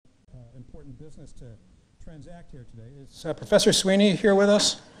important business to transact here today. Is Professor Sweeney here with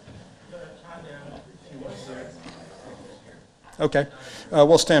us? Okay,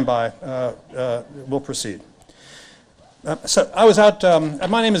 we'll stand by. We'll proceed. So I was out,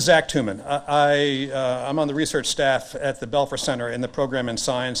 my name is Zach Tuman. I'm on the research staff at the Belfer Center in the program in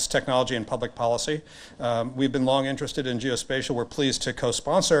Science, Technology, and Public Policy. We've been long interested in geospatial. We're pleased to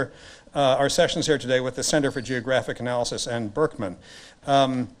co-sponsor our sessions here today with the Center for Geographic Analysis and Berkman.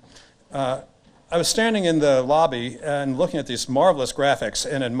 I was standing in the lobby and looking at these marvelous graphics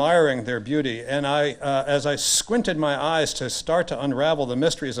and admiring their beauty, and as I squinted my eyes to start to unravel the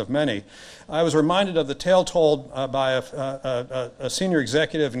mysteries of many, I was reminded of the tale told by a senior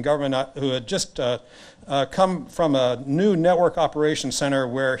executive in government who had just come from a new network operations center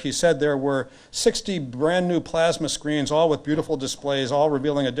where he said there were 60 brand new plasma screens, all with beautiful displays, all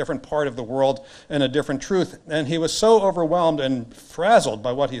revealing a different part of the world and a different truth. And he was so overwhelmed and frazzled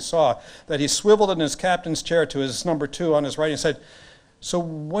by what he saw that he swiveled in his captain's chair to his number 2 on his right and said, "So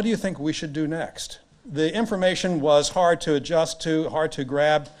what do you think we should do next?" The information was hard to adjust to, hard to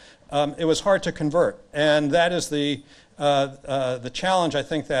grab. It was hard to convert. And that is the challenge, I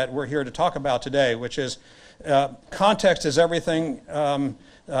think, that we're here to talk about today, which is context is everything.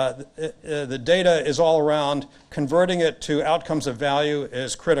 The data is all around. Converting it to outcomes of value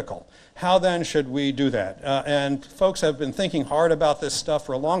is critical. How then should we do that? And folks have been thinking hard about this stuff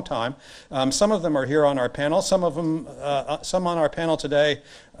for a long time. Some of them are here on our panel. Some of them, some on our panel today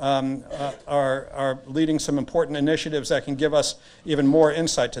are leading some important initiatives that can give us even more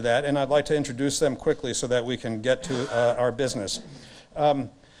insight to that. And I'd like to introduce them quickly so that we can get to our business.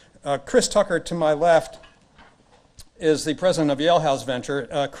 Chris Tucker, to my left, is the president of Yale House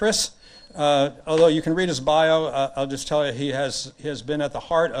Venture. Chris, although you can read his bio, I'll just tell you he has been at the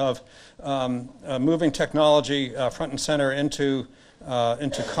heart of moving technology front and center into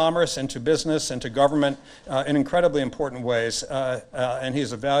commerce, into business, into government in incredibly important ways, and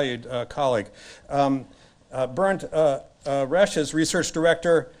he's a valued colleague. Bernd Resch is research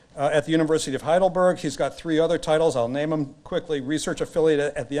director at the University of Heidelberg. He's got 3 other titles. I'll name them quickly. Research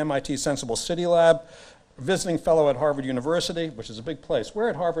affiliate at the MIT Sensible City Lab, visiting fellow at Harvard University, which is a big place. Where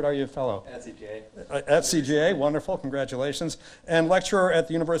at Harvard are you a fellow? At CGA. At CGA, wonderful, congratulations. And lecturer at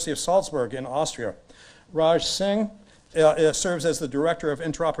the University of Salzburg in Austria. Raj Singh serves as the director of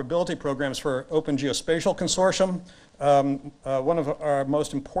interoperability programs for Open Geospatial Consortium, one of our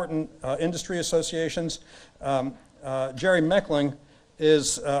most important industry associations. Jerry Meckling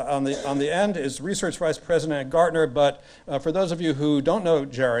is on the end, is research vice president at Gartner, but for those of you who don't know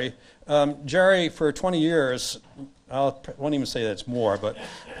Jerry, Jerry for 20 years, I won't even say that's more, but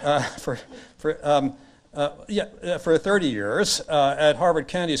for 30 years at Harvard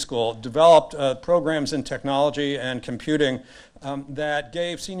Kennedy School, developed programs in technology and computing that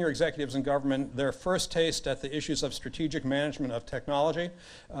gave senior executives in government their first taste at the issues of strategic management of technology.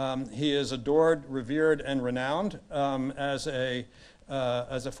 He is adored, revered, and renowned as a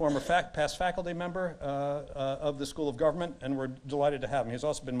former past faculty member of the School of Government, and we're delighted to have him. He's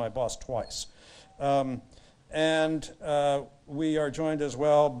also been my boss twice. And we are joined as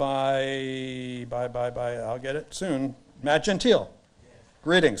well by, I'll get it soon, Matt Gentile.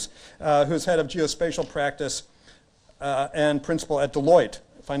 Greetings. Who's head of geospatial practice and principal at Deloitte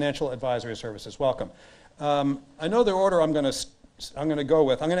Financial Advisory Services. Welcome. I know the order I'm going to go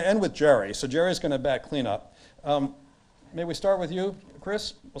with. I'm going to end with Jerry, so Jerry's going to back cleanup. May we start with you,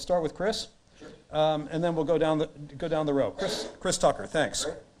 Chris? We'll start with Chris, sure. And then we'll go down the row. Chris Tucker, thanks.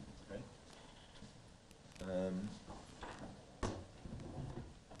 Great. I'm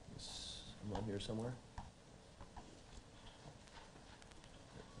on here somewhere.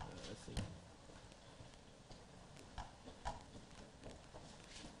 Let's see.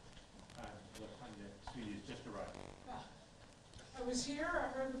 Just arrived. I was here. I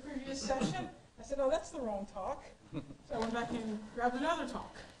heard the previous session. I said, "Oh, that's the wrong talk." So I went back and grabbed another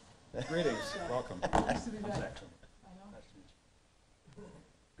talk. Greetings. Welcome. Nice to be back. Excellent. I know.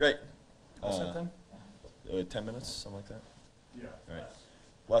 Great. All set then? 10 minutes, something like that? Yeah. All right.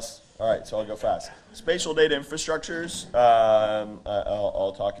 Less. All right, so I'll go fast. Spatial data infrastructures,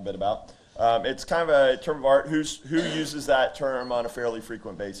 I'll talk a bit about. It's kind of a term of art. Who uses that term on a fairly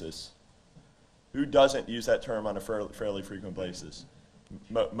frequent basis? Who doesn't use that term on a fairly frequent basis?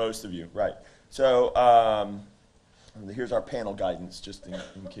 Most of you, right. So here's our panel guidance, just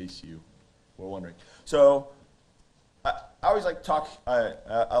in case you were wondering. So I always like to talk,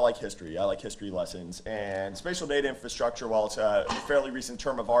 I like history. I like history lessons. And spatial data infrastructure, while it's a fairly recent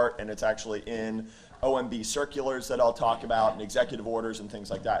term of art and it's actually in OMB circulars that I'll talk about, and executive orders and things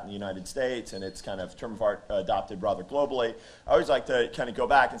like that in the United States, and it's kind of term of art adopted rather globally. I always like to kind of go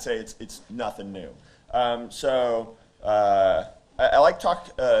back and say it's nothing new. I like to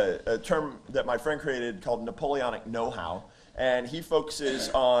talk a term that my friend created called Napoleonic know-how. And he focuses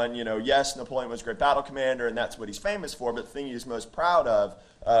on, yes, Napoleon was a great battle commander, and that's what he's famous for, but the thing he's most proud of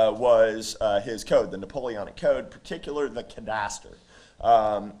was his code, the Napoleonic Code, particularly the cadaster.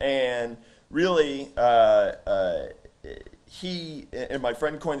 And really, he and my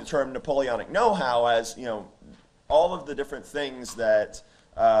friend coined the term Napoleonic know-how as, all of the different things that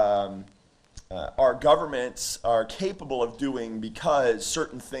our governments are capable of doing because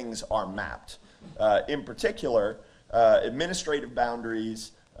certain things are mapped. In particular, administrative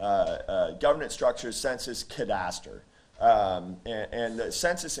boundaries, governance structures, census, cadaster. And the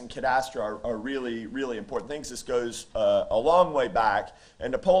census and cadastre are really, really important things. This goes a long way back.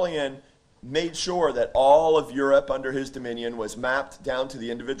 And Napoleon made sure that all of Europe under his dominion was mapped down to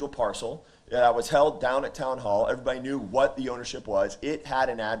the individual parcel. That was held down at town hall. Everybody knew what the ownership was. It had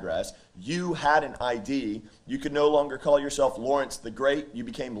an address. You had an ID. You could no longer call yourself Lawrence the Great. You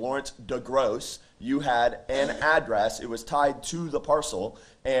became Lawrence de Grosse. You had an address. It was tied to the parcel.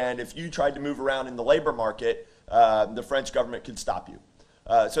 And if you tried to move around in the labor market, the French government could stop you.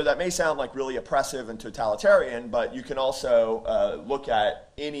 So that may sound like really oppressive and totalitarian, but you can also look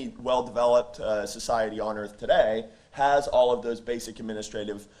at any well-developed society on Earth today has all of those basic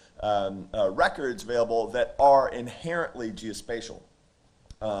administrative records available that are inherently geospatial.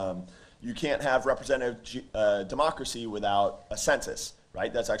 You can't have representative democracy without a census,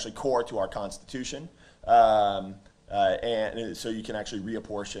 right? That's actually core to our Constitution. And so you can actually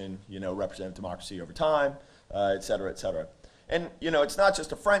reapportion, representative democracy over time, et cetera, et cetera. And, it's not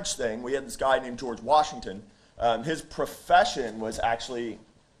just a French thing. We had this guy named George Washington. His profession was actually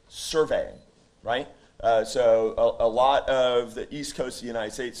surveying, right? So a lot of the East Coast of the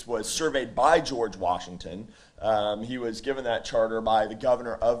United States was surveyed by George Washington. He was given that charter by the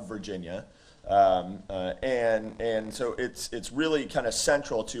governor of Virginia. And so it's really kind of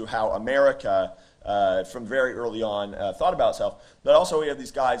central to how America, from very early on, thought about itself. But also we have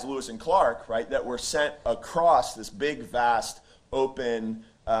these guys, Lewis and Clark, right, that were sent across this big, vast, open,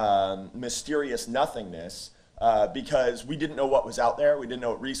 mysterious nothingness. Because we didn't know what was out there. We didn't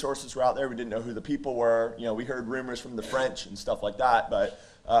know what resources were out there. We didn't know who the people were. We heard rumors from the French and stuff like that. But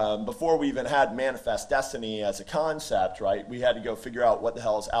before we even had manifest destiny as a concept, right, we had to go figure out what the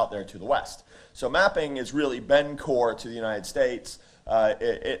hell is out there to the west. So mapping has really been core to the United States.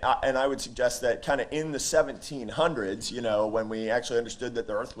 And I would suggest that kind of in the 1700s, when we actually understood that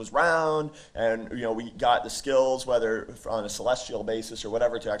the Earth was round and, we got the skills, whether on a celestial basis or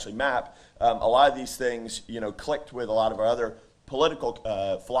whatever, to actually map, a lot of these things, clicked with a lot of our other political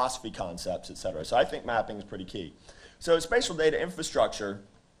philosophy concepts, et cetera. So I think mapping is pretty key. So spatial data infrastructure,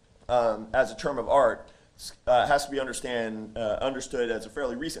 as a term of art, has to be understood as a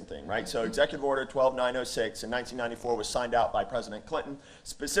fairly recent thing, right? So Executive Order 12906 in 1994 was signed out by President Clinton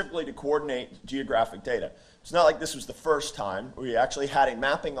specifically to coordinate geographic data. It's not like this was the first time. We actually had a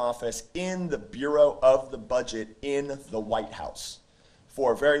mapping office in the Bureau of the Budget in the White House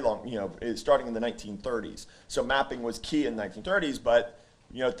for a very long, starting in the 1930s. So mapping was key in the 1930s, but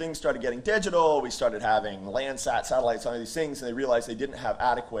things started getting digital. We started having Landsat satellites, all these things, and they realized they didn't have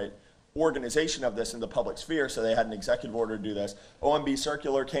adequate organization of this in the public sphere, so they had an executive order to do this. OMB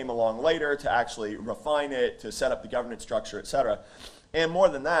circular came along later to actually refine it, to set up the governance structure, et cetera. And more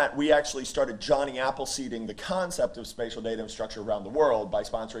than that, we actually started Johnny Appleseeding the concept of spatial data infrastructure around the world by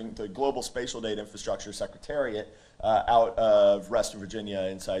sponsoring the Global Spatial Data Infrastructure Secretariat out of Reston, Virginia,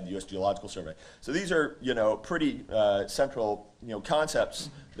 inside the U.S. Geological Survey. So these are, pretty central, concepts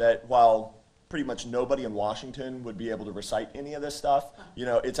that, while pretty much nobody in Washington would be able to recite any of this stuff,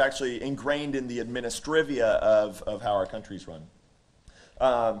 it's actually ingrained in the administrivia of how our country's run.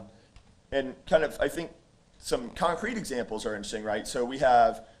 And kind of, I think, some concrete examples are interesting, right? So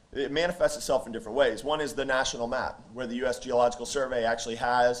it manifests itself in different ways. One is the national map, where the U.S. Geological Survey actually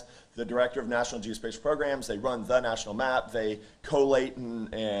has the director of National Geospatial Programs. They run the national map. They collate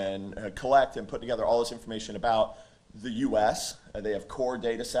and collect and put together all this information about the U.S. They have core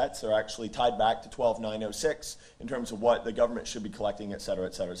data sets. They're actually tied back to 12906 in terms of what the government should be collecting, et cetera,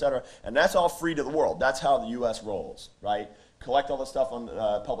 et cetera, et cetera. And that's all free to the world. That's how the U.S. rolls, right? Collect all this stuff on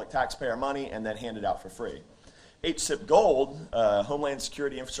public taxpayer money and then hand it out for free. HSIP Gold, Homeland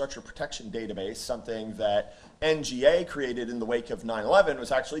Security Infrastructure Protection Database, something that NGA created in the wake of 9/11,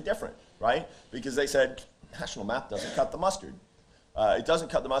 was actually different, right? Because they said, national map doesn't cut the mustard. It doesn't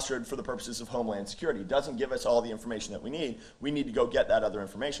cut the mustard for the purposes of Homeland Security. It doesn't give us all the information that we need. We need to go get that other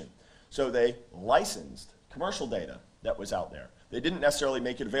information. So they licensed commercial data that was out there. They didn't necessarily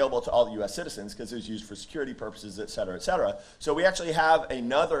make it available to all the US citizens because it was used for security purposes, et cetera, et cetera. So we actually have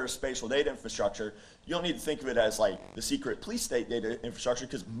another spatial data infrastructure. You don't need to think of it as like the secret police state data infrastructure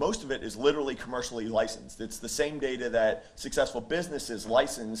because most of it is literally commercially licensed. It's the same data that successful businesses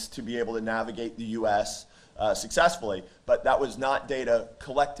license to be able to navigate the US successfully, but that was not data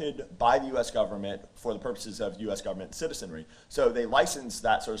collected by the US government for the purposes of US government citizenry. So they licensed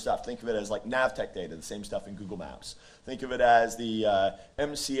that sort of stuff. Think of it as like NavTech data, the same stuff in Google Maps. Think of it as the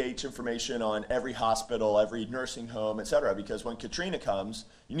MCH information on every hospital, every nursing home, et cetera, because when Katrina comes,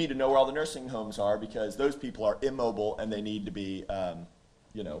 you need to know where all the nursing homes are because those people are immobile and they need to be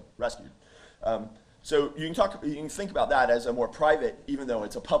rescued. So you can think about that as a more private, even though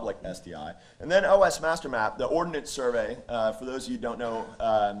it's a public SDI. And then OS Master Map, the Ordnance Survey, for those of you who don't know,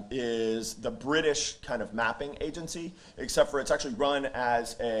 is the British kind of mapping agency, except for it's actually run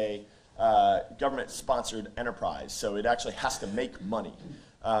as a government-sponsored enterprise. So it actually has to make money.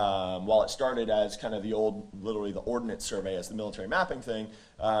 While it started as kind of the old, literally the Ordnance Survey as the military mapping thing,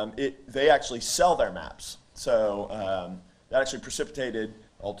 they actually sell their maps. So that actually precipitated,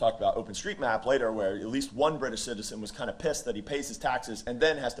 I'll talk about OpenStreetMap later, where at least one British citizen was kind of pissed that he pays his taxes and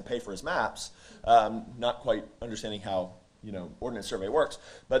then has to pay for his maps, not quite understanding how Ordnance Survey works.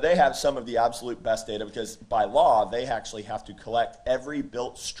 But they have some of the absolute best data because by law, they actually have to collect every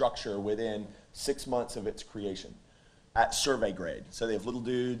built structure within 6 months of its creation at survey grade. So they have little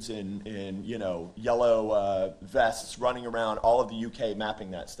dudes in yellow vests running around all of the UK mapping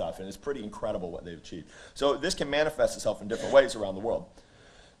that stuff, and it's pretty incredible what they've achieved. So this can manifest itself in different ways around the world.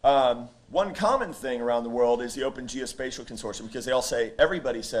 One common thing around the world is the Open Geospatial Consortium because they all say,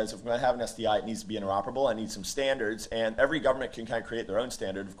 everybody says if we're going to have an SDI, it needs to be interoperable, I need some standards, and every government can kind of create their own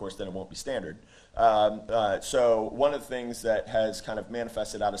standard. Of course, then it won't be standard. So one of the things that has kind of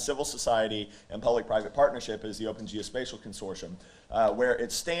manifested out of civil society and public-private partnership is the Open Geospatial Consortium, where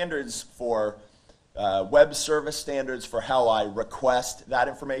it's standards for web service standards for how I request that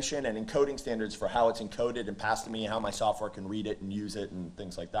information and encoding standards for how it's encoded and passed to me and how my software can read it and use it and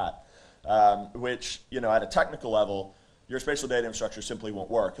things like that. Which, at a technical level, your spatial data infrastructure simply won't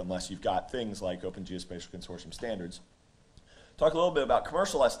work unless you've got things like Open Geospatial Consortium standards. Talk a little bit about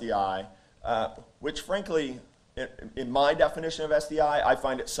commercial SDI, which frankly, in my definition of SDI, I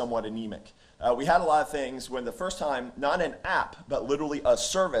find it somewhat anemic. We had a lot of things when the first time, not an app, but literally a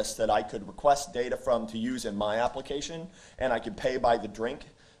service that I could request data from to use in my application, and I could pay by the drink.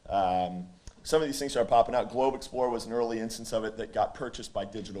 Some of these things started popping out. Globe Explorer was an early instance of it that got purchased by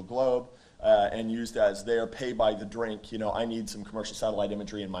Digital Globe and used as their pay by the drink. I need some commercial satellite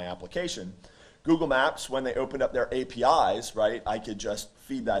imagery in my application. Google Maps, when they opened up their APIs, right, I could just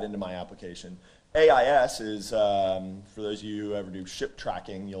feed that into my application. AIS is, for those of you who ever do ship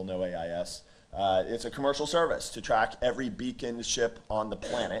tracking, you'll know AIS. It's a commercial service to track every beacon ship on the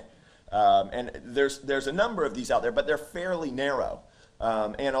planet. And there's a number of these out there, but they're fairly narrow.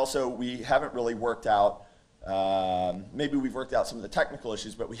 And also, we haven't really worked out, maybe we've worked out some of the technical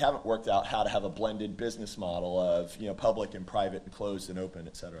issues, but we haven't worked out how to have a blended business model of public and private and closed and open,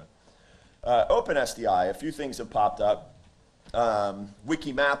 et cetera. Open SDI, a few things have popped up.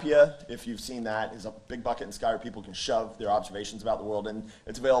 Wikimapia, if you've seen that, is a big bucket in the sky where people can shove their observations about the world, and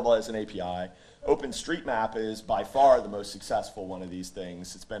it's available as an API. OpenStreetMap is by far the most successful one of these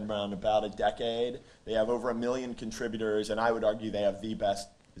things. It's been around about a decade. They have over 1 million contributors, and I would argue they have the best.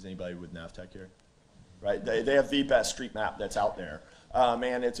 Is anybody with NavTech here? Right? They have the best street map that's out there,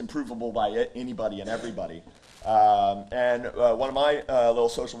 and it's improvable by anybody and everybody. One of my little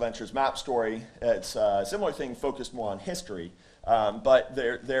social ventures, Map Story, it's a similar thing focused more on history. But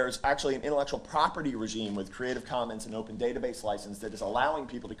there's actually an intellectual property regime with Creative Commons and open database license that is allowing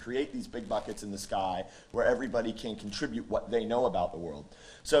people to create these big buckets in the sky where everybody can contribute what they know about the world.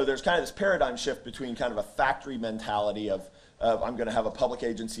 So there's kind of this paradigm shift between kind of a factory mentality of I'm going to have a public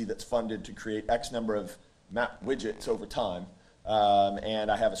agency that's funded to create X number of map widgets over time, and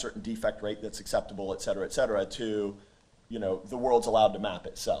I have a certain defect rate that's acceptable, et cetera, to the world's allowed to map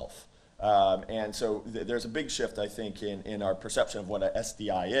itself. And so there's a big shift, I think, in our perception of what a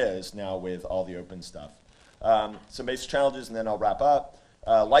SDI is now with all the open stuff. Some basic challenges, and then I'll wrap up.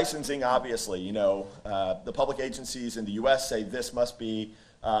 Licensing, obviously, the public agencies in the US say this must be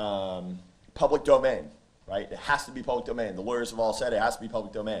public domain, right? It has to be public domain. The lawyers have all said it has to be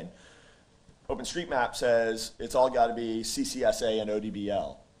public domain. OpenStreetMap says it's all got to be CCSA and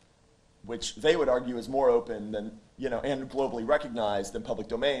ODBL, which they would argue is more open than, and globally recognized than public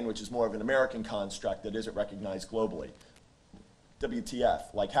domain, which is more of an American construct that isn't recognized globally.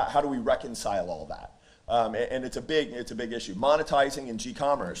 WTF? Like, how do we reconcile all that? And it's a big issue. Monetizing in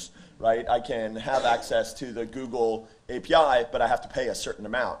G-commerce, right? I can have access to the Google API, but I have to pay a certain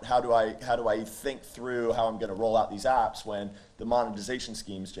amount. How do I think through how I'm going to roll out these apps when the monetization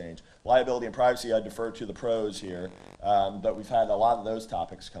schemes change? Liability and privacy, I defer to the pros here, but we've had a lot of those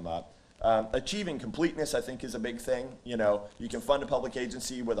topics come up. Achieving completeness, I think, is a big thing. You know, you can fund a public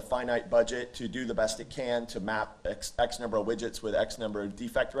agency with a finite budget to do the best it can to map X number of widgets with X number of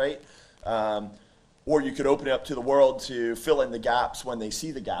defect rate. Or you could open it up to the world to fill in the gaps when they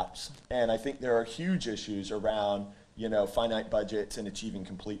see the gaps. And I think there are huge issues around, you know, finite budgets and achieving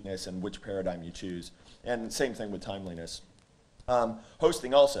completeness and which paradigm you choose. And same thing with timeliness.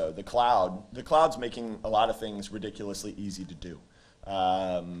 Hosting also, the cloud. The cloud's making a lot of things ridiculously easy to do.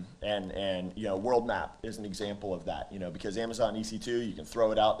 And you know, World Map is an example of that, you know, because Amazon EC2, you can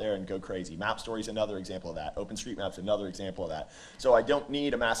throw it out there and go crazy. MapStory is another example of that. OpenStreetMap's another example of that. So I don't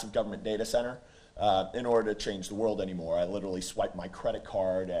need a massive government data center in order to change the world anymore. I literally swipe my credit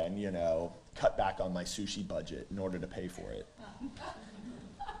card and, you know, cut back on my sushi budget in order to pay for it.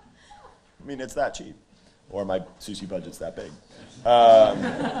 I mean, it's that cheap. Or my sushi budget's that big.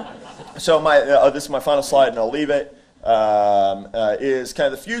 So this is my final slide, and I'll leave it. Is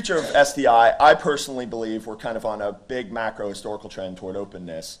kind of the future of SDI. I personally believe we're kind of on a big macro historical trend toward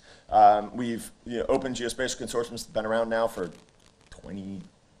openness. Open Geospatial Consortium's been around now for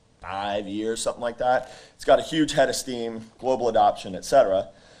 25 years, something like that. It's got a huge head of steam, global adoption, et cetera.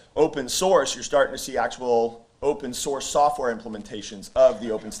 Open source, you're starting to see actual open source software implementations of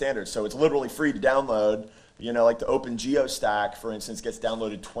the open standards. So it's literally free to download. You know, like the Open Stack, for instance, gets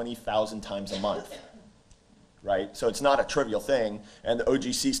downloaded 20,000 times a month. Right? So it's not a trivial thing, and the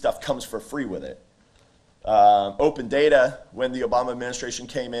OGC stuff comes for free with it. Open data, when the Obama administration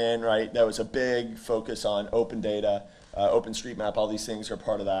came in, right, there was a big focus on open data. OpenStreetMap, all these things are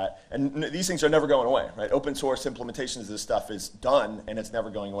part of that. And these things are never going away, right? Open source implementations of this stuff is done, and it's never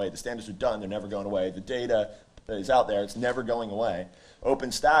going away. The standards are done, they're never going away. The data is out there, it's never going away.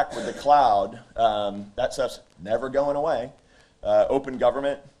 OpenStack with the cloud, that stuff's never going away. Open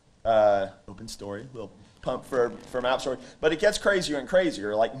government, open story, little pump for MapStory. But it gets crazier and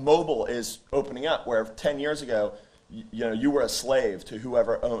crazier. Like mobile is opening up, where 10 years ago, you know, you were a slave to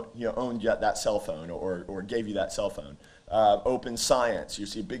whoever owned that cell phone or gave you that cell phone. Open science, you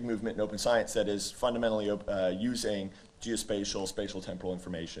see a big movement in open science that is fundamentally using geospatial, spatial temporal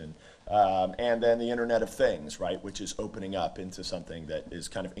information. And then the Internet of Things, right, which is opening up into something that is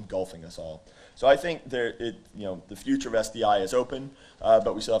kind of engulfing us all. So I think the future of SDI is open,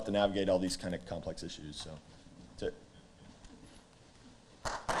 but we still have to navigate all these kind of complex issues. So.